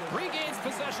 Regains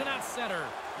possession at center.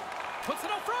 Puts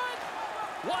it up front.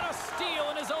 What a steal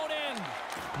in his own end.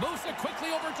 Moves it quickly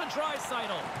over to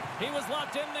Draisaitl. He was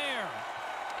locked in there.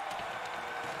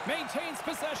 Maintains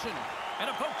possession. And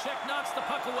a poke check knocks the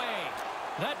puck away.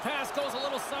 That pass goes a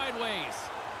little sideways.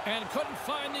 And couldn't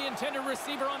find the intended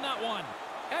receiver on that one.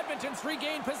 Edmonton's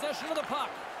regained possession of the puck.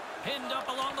 Pinned up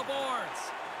along the boards.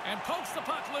 And pokes the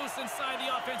puck loose inside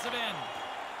the offensive end.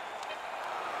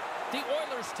 The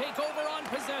Oilers take over on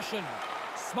possession.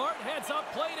 Smart heads up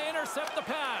play to intercept the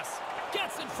pass.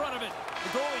 Gets in front of it.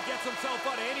 The goalie gets himself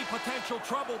out of any potential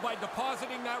trouble by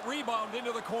depositing that rebound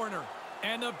into the corner.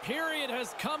 And the period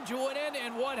has come to an end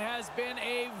in what has been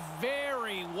a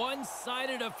very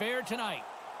one-sided affair tonight.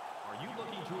 Are you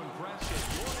looking to impress at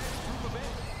your next group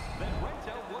event? Then rent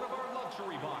out one of our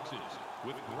luxury boxes.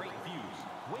 With great views,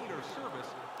 waiter service,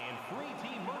 and free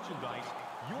team merchandise,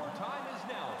 your time is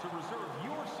now to reserve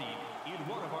your seat in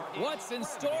one of our... What's in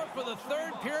store for the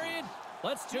third period?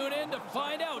 Let's tune in to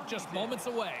find out just moments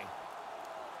away.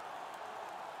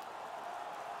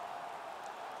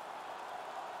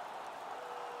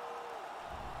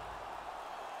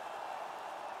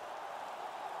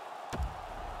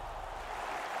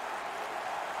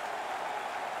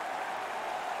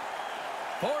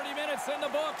 "40 minutes in the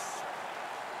books.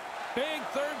 Big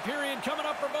third period coming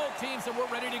up for both teams, and we're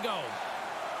ready to go.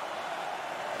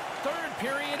 Third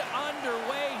period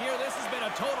underway here. This has been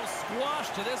a total squash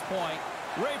to this point.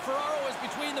 Ray Ferraro is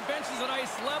between the benches at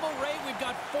ice level. Ray, we've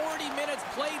got 40 minutes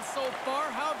played so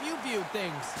far. How have you viewed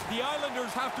things? The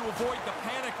Islanders have to avoid the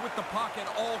panic with the puck at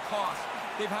all costs.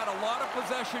 They've had a lot of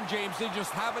possession, James. They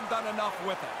just haven't done enough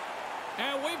with it.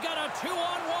 And we've got a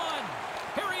 2-on-1.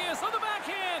 Here he is on the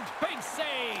backhand. Big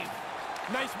save.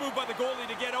 Nice move by the goalie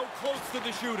to get out close to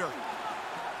the shooter.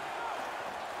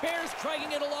 Bears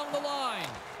dragging it along the line.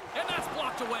 And that's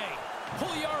blocked away.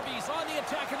 Puljujarvi's on the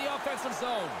attack in the offensive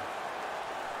zone.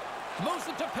 Moves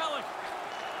it to Pelech.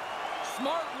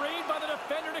 Smart read by the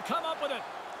defender to come up with it.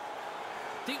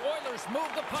 The Oilers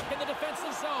move the puck in the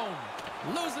defensive zone.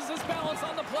 Loses his balance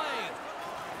on the play.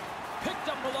 Picked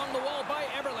up along the wall by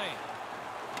Eberle.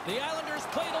 The Islanders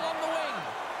played along the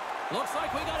wing. Looks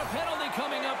like we got a penalty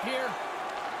coming up here.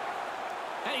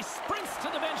 And he sprints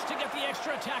to the bench to get the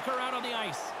extra attacker out on the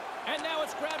ice. And now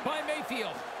it's grabbed by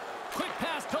Mayfield. Quick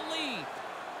pass to Lee.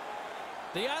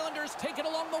 The Islanders take it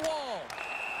along the wall.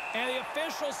 And the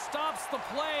official stops the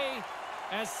play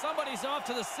as somebody's off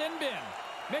to the sin bin.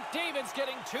 McDavid's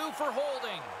getting 2 for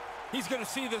holding. He's going to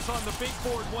see this on the big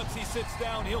board once he sits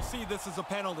down. He'll see this as a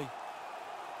penalty.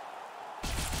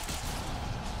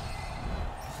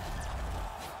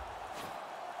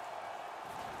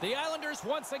 The Islanders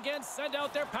once again send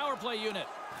out their power play unit.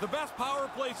 The best power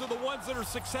plays are the ones that are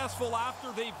successful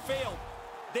after they've failed.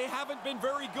 They haven't been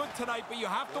very good tonight, but you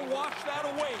have to wash that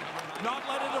away, not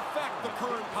let it affect the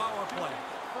current power play.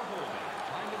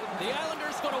 The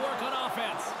Islanders going to work on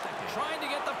offense, trying to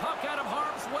get the puck out of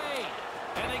harm's way,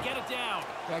 and they get it down.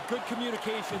 That good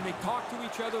communication. They talk to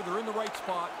each other. They're in the right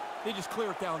spot. They just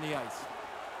clear it down the ice.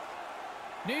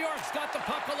 New York's got the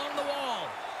puck along the wall.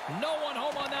 No one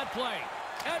home on that play.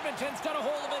 Edmonton's got a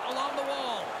hold of it along the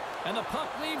wall, and the puck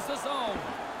leaves the zone.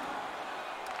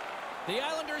 The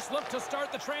Islanders look to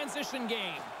start the transition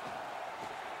game.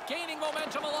 Gaining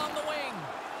momentum along the wing.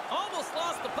 Almost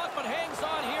lost the puck, but hangs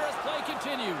on here as play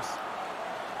continues.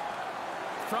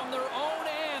 From their own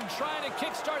end, trying to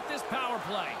kickstart this power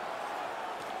play.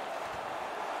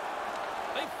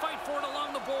 They fight for it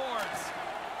along the boards.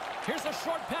 Here's a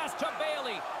short pass to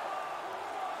Bailey.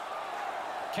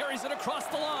 Carries it across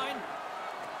the line.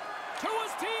 To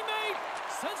his teammate.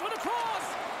 Sends one across.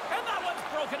 And that one's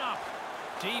broken up.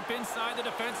 Deep inside the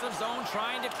defensive zone,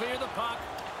 trying to clear the puck.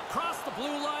 Cross the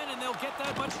blue line, and they'll get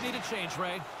that much-needed change,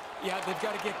 Ray. Yeah, they've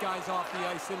got to get guys off the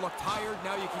ice. They look tired.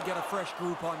 Now you can get a fresh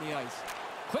group on the ice.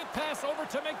 Quick pass over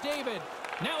to McDavid.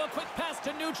 Now a quick pass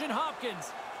to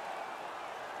Nugent-Hopkins.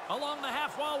 Along the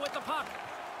half wall with the puck.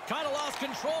 Kind of lost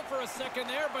control for a second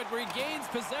there, but regains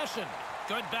possession.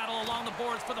 Good battle along the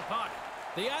boards for the puck.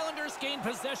 The Islanders gain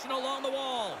possession along the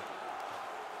wall.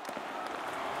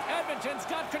 Edmonton's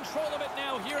got control of it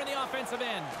now here in the offensive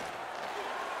end.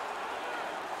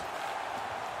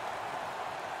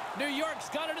 New York's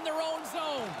got it in their own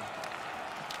zone.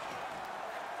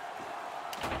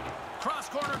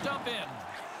 Cross-corner dump in.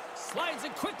 Slides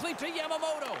it quickly to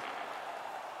Yamamoto.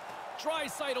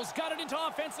 Draisaitl's got it into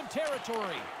offensive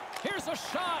territory. Here's a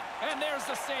shot, and there's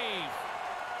the save.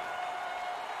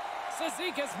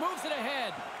 Cizikas moves it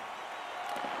ahead.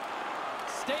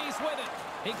 Stays with it.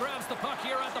 He grabs the puck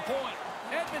here at the point.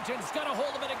 Edmonton's got a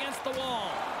hold of it against the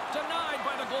wall. Denied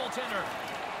by the goaltender.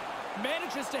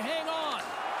 Manages to hang on.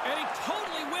 And he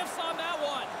totally whiffs on that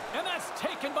one. And that's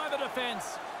taken by the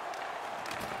defense.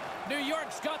 New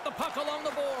York's got the puck along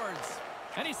the boards.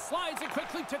 And he slides it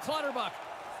quickly to Clutterbuck.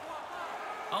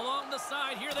 Along the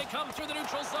side, here they come through the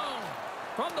neutral zone.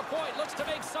 From the point, looks to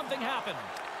make something happen.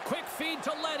 Quick feed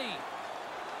to Leddy.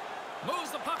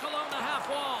 Moves the puck along the half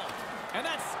wall. And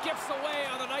that skips away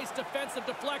on a nice defensive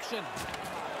deflection.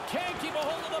 Can't keep a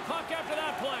hold of the puck after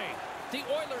that play. The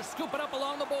Oilers scoop it up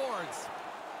along the boards.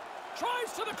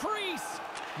 Drives to the crease.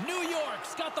 New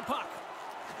York's got the puck.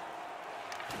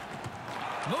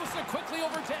 Moves it quickly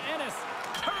over to Ennis.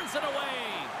 Turns it away.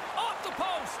 Off the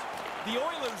post. The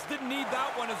Oilers didn't need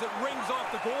that one as it rings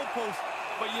off the goalpost,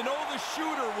 but you know the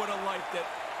shooter would have liked it.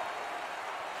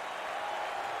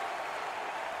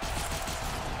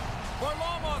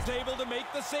 Varlamov's able to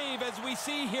make the save as we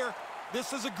see here.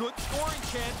 This is a good scoring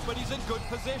chance, but he's in good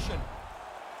position.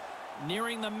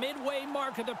 Nearing the midway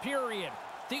mark of the period.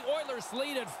 The Oilers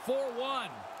lead at 4-1.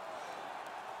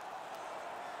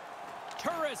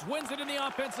 Turris wins it in the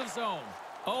offensive zone.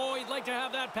 Oh, he'd like to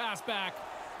have that pass back.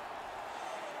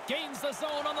 Gains the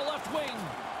zone on the left wing.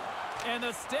 And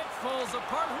the stick falls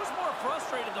apart. Who's more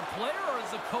frustrated, the player or is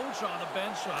the coach on the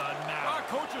bench? Matt?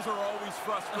 Coaches are always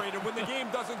frustrated when the game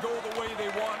doesn't go the way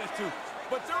they want it to.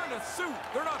 But they're in a suit.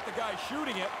 They're not the guy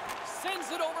shooting it.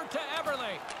 Sends it over to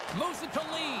Eberle. Moves it to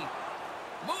Lee.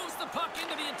 Moves the puck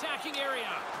into the attacking area.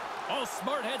 Oh,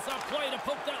 smart heads-up play to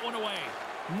poke that one away.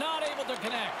 Not able to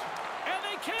connect. And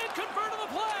they can't convert on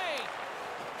the play.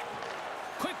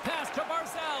 Quick pass to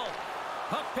Barzal.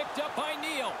 Puck picked up by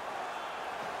Neal.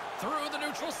 Through the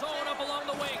neutral zone up along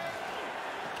the wing.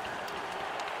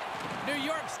 New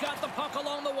York's got the puck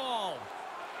along the wall.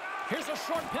 Here's a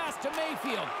short pass to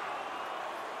Mayfield.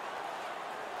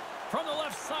 From the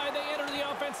left side, they enter the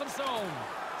offensive zone.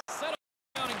 Set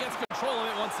down and gets control of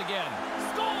it once again.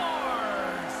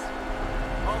 Scores!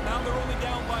 Oh, now they're only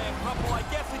down by a couple. I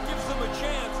guess it gives them a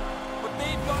chance, but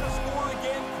they've got to score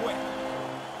again quick.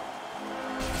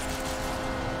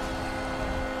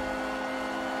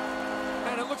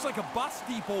 And it looks like a bus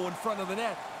depot in front of the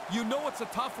net. You know it's a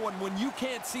tough one when you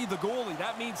can't see the goalie.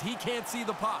 That means he can't see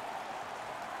the puck.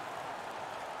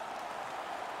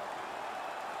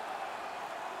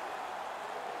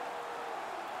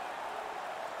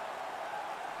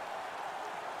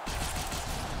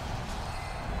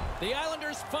 The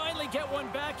Islanders finally get one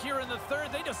back here in the third.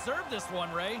 They deserve this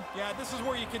one, Ray. Yeah, this is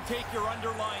where you can take your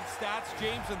underlying stats,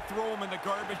 James, and throw them in the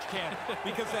garbage can.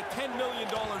 Because that $10 million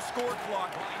score clock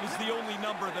is the only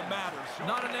number that matters.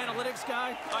 Not an analytics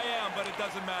guy? I am, but it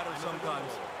doesn't matter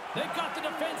sometimes. They've got the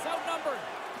defense outnumbered.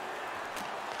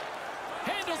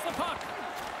 Handles the puck.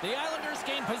 The Islanders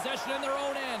gain possession in their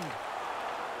own end.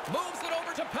 Moves it over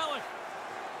to Pelech.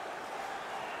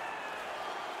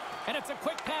 And it's a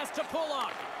quick pass to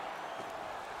Pulock.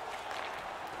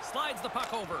 Slides the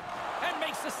puck over and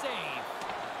makes the save.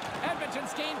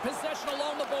 Edmonton's gained possession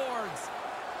along the boards.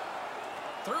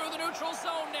 Through the neutral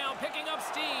zone now, picking up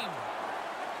steam.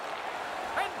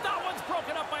 And that one's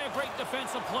broken up by a great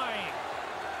defensive play.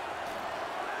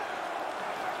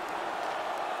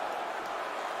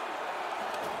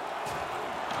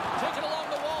 Taken along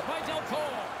the wall by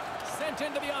Delcole. Sent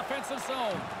into the offensive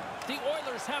zone. The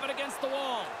Oilers have it against the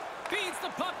wall. Feeds the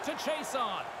puck to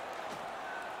Chason.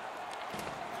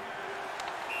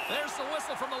 There's the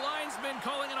whistle from the linesman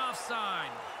calling an offside.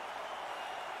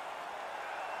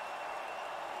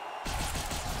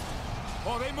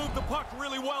 Oh, they moved the puck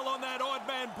really well on that odd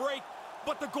man break,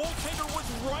 but the goaltender was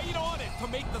right on it to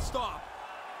make the stop.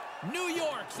 New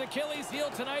York's Achilles heel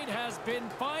tonight has been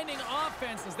finding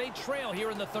offense as they trail here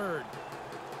in the third.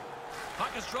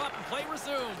 Puck is dropped and play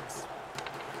resumes.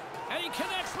 And he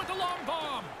connects with the long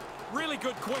bomb. Really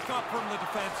good quick up from the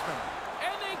defenseman.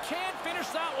 And they can't finish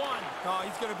that one. Oh,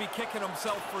 he's going to be kicking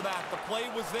himself for that. The play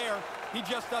was there. He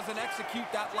just doesn't execute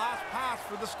that last pass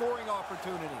for the scoring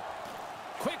opportunity.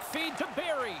 Quick feed to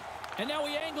Barry. And now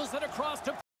he angles it across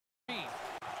to Barry.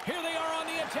 Here they are on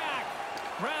the attack.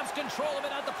 Grabs control of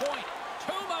it at the point.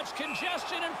 Too much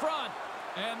congestion in front.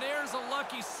 And there's a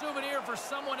lucky souvenir for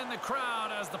someone in the crowd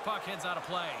as the puck heads out of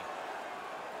play.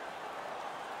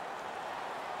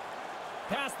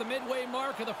 Past the midway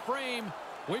mark of the frame,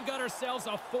 we've got ourselves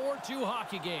a 4-2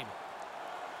 hockey game.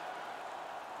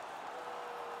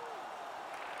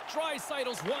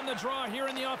 Draisaitl's won the draw here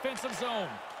in the offensive zone.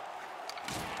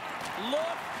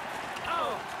 Look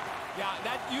out. Yeah,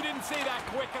 you didn't say that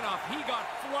quick enough. He got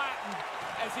flattened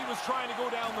as he was trying to go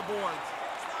down the boards.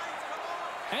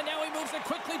 And now he moves it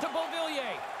quickly to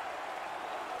Beauvillier.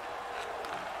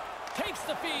 Takes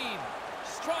the feed.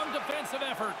 Strong defensive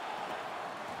effort.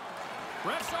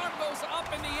 Ref's arm goes up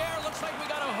in the air. Looks like we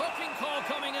got a hooking call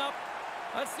coming up.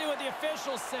 Let's see what the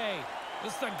officials say.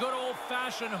 This is a good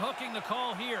old-fashioned hooking the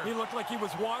call here. He looked like he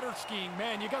was water skiing.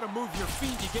 Man, you got to move your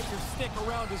feet. You get your stick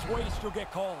around his waist, you'll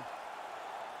get called.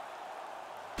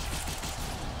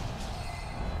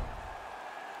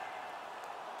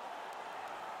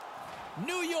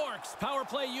 New York's power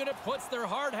play unit puts their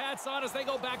hard hats on as they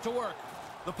go back to work.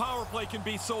 The power play can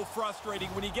be so frustrating.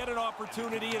 When you get an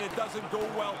opportunity and it doesn't go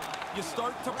well, you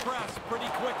start to press pretty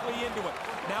quickly into it.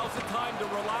 Now's the time to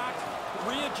relax,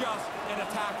 readjust, and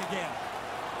attack again.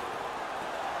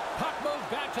 Puck moved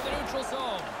back to the neutral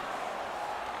zone.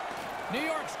 New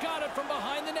York's got it from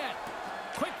behind the net.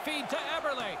 Quick feed to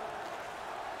Eberle.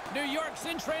 New York's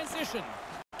in transition.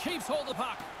 Keeps hold of the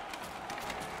puck.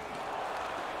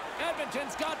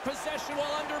 Edmonton's got possession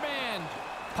while undermanned.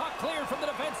 Puck cleared from the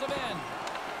defensive end.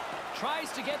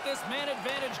 Tries to get this man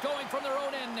advantage going from their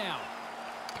own end now.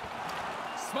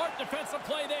 Smart defensive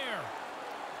play there.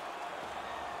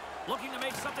 Looking to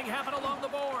make something happen along the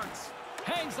boards.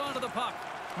 Hangs onto the puck.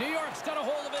 New York's got a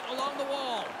hold of it along the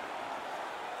wall.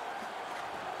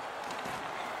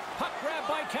 Puck grab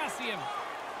by Cassian.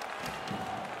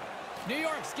 New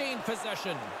York's gained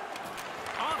possession.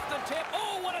 Off the tip.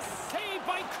 Oh, what a save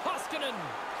by Koskinen.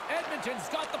 Edmonton's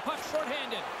got the puck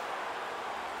shorthanded.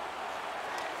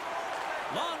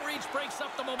 Long reach breaks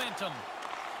up the momentum.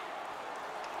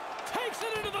 Takes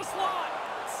it into the slot.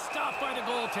 Stopped by the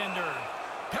goaltender.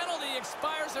 Penalty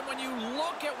expires, and when you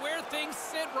look at where things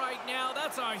sit right now,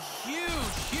 that's a huge,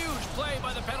 huge play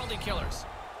by the penalty killers.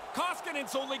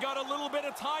 Koskinen's only got a little bit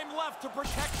of time left to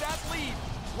protect that lead.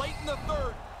 Late in the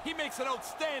third, he makes an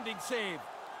outstanding save.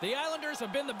 The Islanders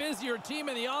have been the busier team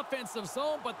in the offensive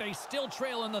zone, but they still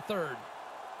trail in the third.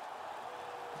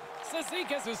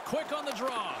 Cizikas is quick on the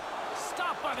draw.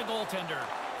 Stopped by the goaltender.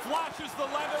 Flashes the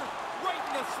leather right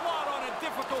in the slot on a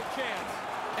difficult chance.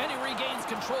 And he regains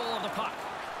control of the puck.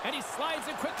 And he slides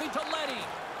it quickly to Leddy.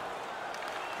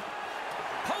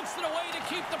 Pokes it away to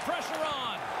keep the pressure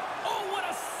on. Oh, what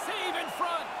a save in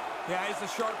front. Yeah, it's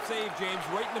a sharp save, James.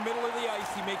 Right in the middle of the ice,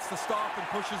 he makes the stop and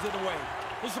pushes it away.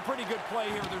 This is a pretty good play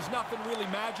here. There's nothing really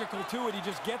magical to it. He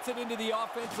just gets it into the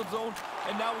offensive zone,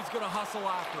 and now he's going to hustle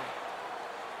after it.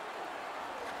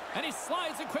 And he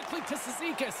slides it quickly to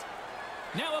Cizikas.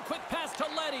 Now a quick pass to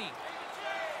Leddy.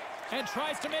 And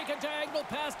tries to make a diagonal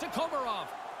pass to Komarov.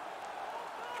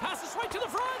 Passes right to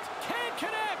the front. Can't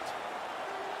connect.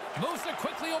 Moves it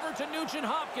quickly over to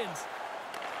Nugent-Hopkins.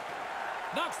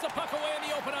 Knocks the puck away in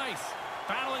the open ice.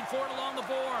 Battling for it along the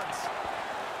boards.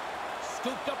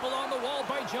 Scooped up along the wall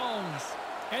by Jones.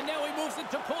 And now he moves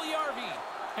it to Puljujarvi.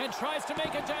 And tries to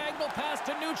make a diagonal pass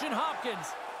to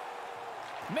Nugent-Hopkins.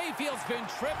 Mayfield's been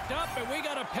tripped up, and we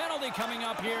got a penalty coming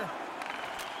up here.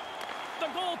 The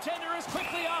goaltender is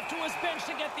quickly off to his bench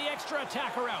to get the extra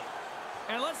attacker out.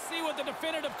 And let's see what the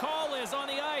definitive call is on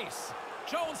the ice.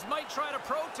 Jones might try to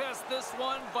protest this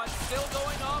one, but still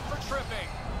going off for tripping.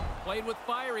 Played with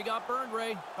fire, he got burned,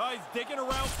 Ray. He's digging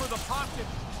around for the pocket.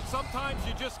 Sometimes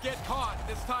you just get caught.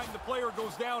 This time the player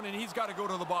goes down, and he's got to go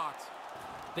to the box.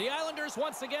 The Islanders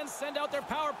once again send out their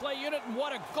power play unit, and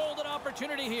what a golden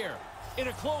opportunity here. In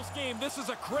a close game, this is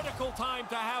a critical time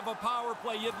to have a power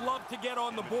play. You'd love to get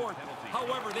on the board.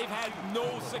 However, they've had no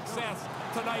success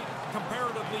tonight,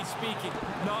 comparatively speaking.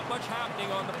 Not much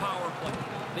happening on the power play.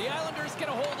 The Islanders get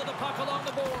a hold of the puck along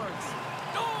the boards.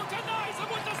 Oh, denies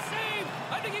him with the save.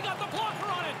 I think he got the blocker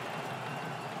on it.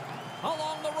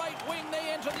 Along the right wing,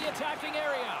 they enter the attacking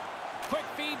area. Quick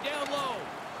feed down low.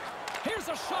 Here's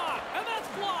a shot, and that's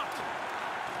blocked.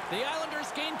 The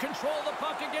Islanders gain control of the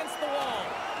puck against the wall.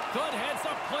 Good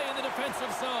heads-up play in the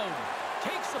defensive zone.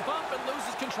 Takes a bump and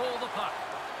loses control of the puck.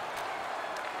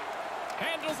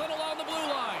 Handles it along the blue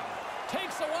line.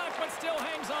 Takes a whack but still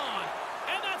hangs on.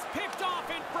 And that's picked off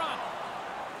in front.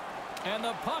 And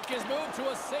the puck is moved to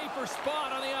a safer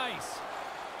spot on the ice.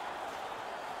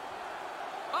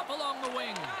 Up along the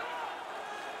wing.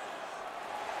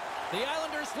 The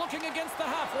Islanders looking against the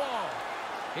half wall.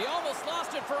 He almost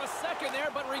lost it for a second there,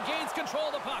 but regains control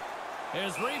of the puck.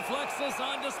 His reflexes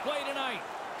on display tonight.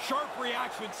 Sharp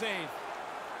reaction save.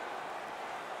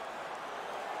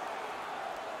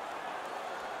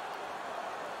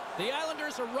 The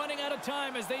Islanders are running out of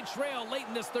time as they trail late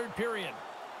in this third period.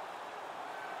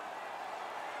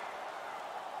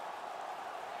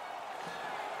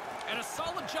 And a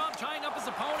solid job tying up his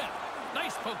opponent.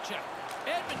 Nice poke check.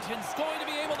 Edmonton's going to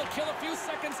be able to kill a few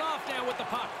seconds off now with the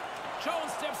puck.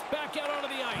 Jones steps back out onto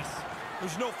the ice.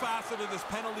 There's no facet of this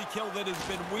penalty kill that has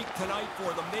been weak tonight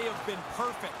for them. They have been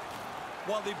perfect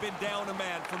while they've been down a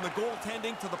man. From the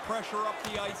goaltending to the pressure up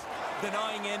the ice,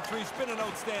 denying entry. It's been an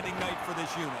outstanding night for this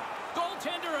unit.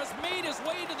 Goaltender has made his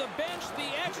way to the bench. The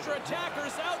extra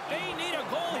attacker's out. They need a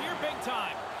goal here big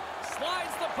time.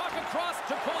 Slides the puck across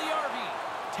to Puljujärvi.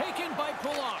 Taken by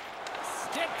Pulock.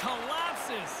 Stick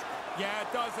collapses. Yeah,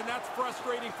 it does, and that's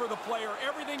frustrating for the player.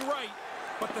 Everything right,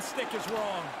 but the stick is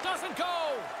wrong. Doesn't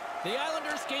go. The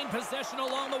Islanders gain possession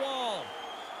along the wall.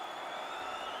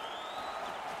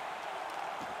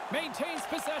 Maintains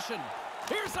possession.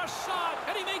 Here's a shot,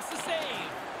 and he makes the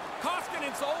save.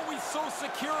 Koskinen's always so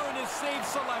secure in his save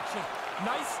selection.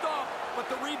 Nice stop, but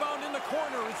the rebound in the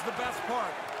corner is the best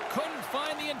part. Couldn't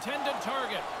find the intended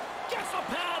target. Gets a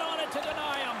pad on it to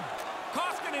deny him.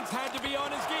 Koskinen's had to be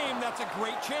on his game. That's a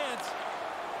great chance.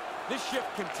 This shift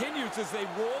continues as they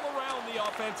roll around the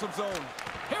offensive zone.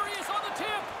 Here he is on the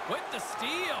tip with the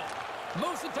steal.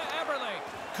 Moves it to Eberle.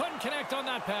 Couldn't connect on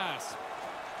that pass.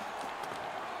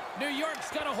 New York's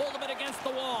got a hold of it against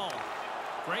the wall.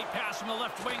 Great pass from the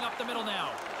left wing up the middle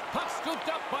now. Puck scooped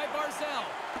up by Barzal.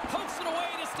 Pokes it away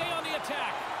to stay on the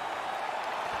attack.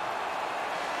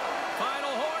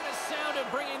 Final horn is sounded,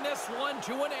 bringing this one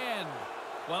to an end.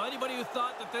 Well, anybody who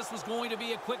thought that this was going to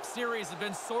be a quick series has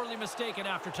been sorely mistaken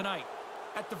after tonight.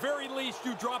 At the very least,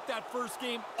 you dropped that first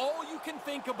game. All you can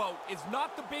think about is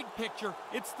not the big picture,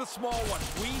 it's the small one.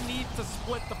 We need to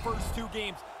split the first two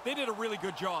games. They did a really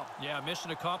good job. Yeah,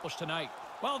 mission accomplished tonight.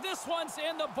 Well, this one's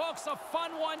in the books. A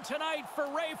fun one tonight for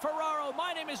Ray Ferraro.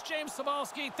 My name is James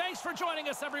Cybulski. Thanks for joining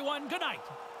us, everyone. Good night.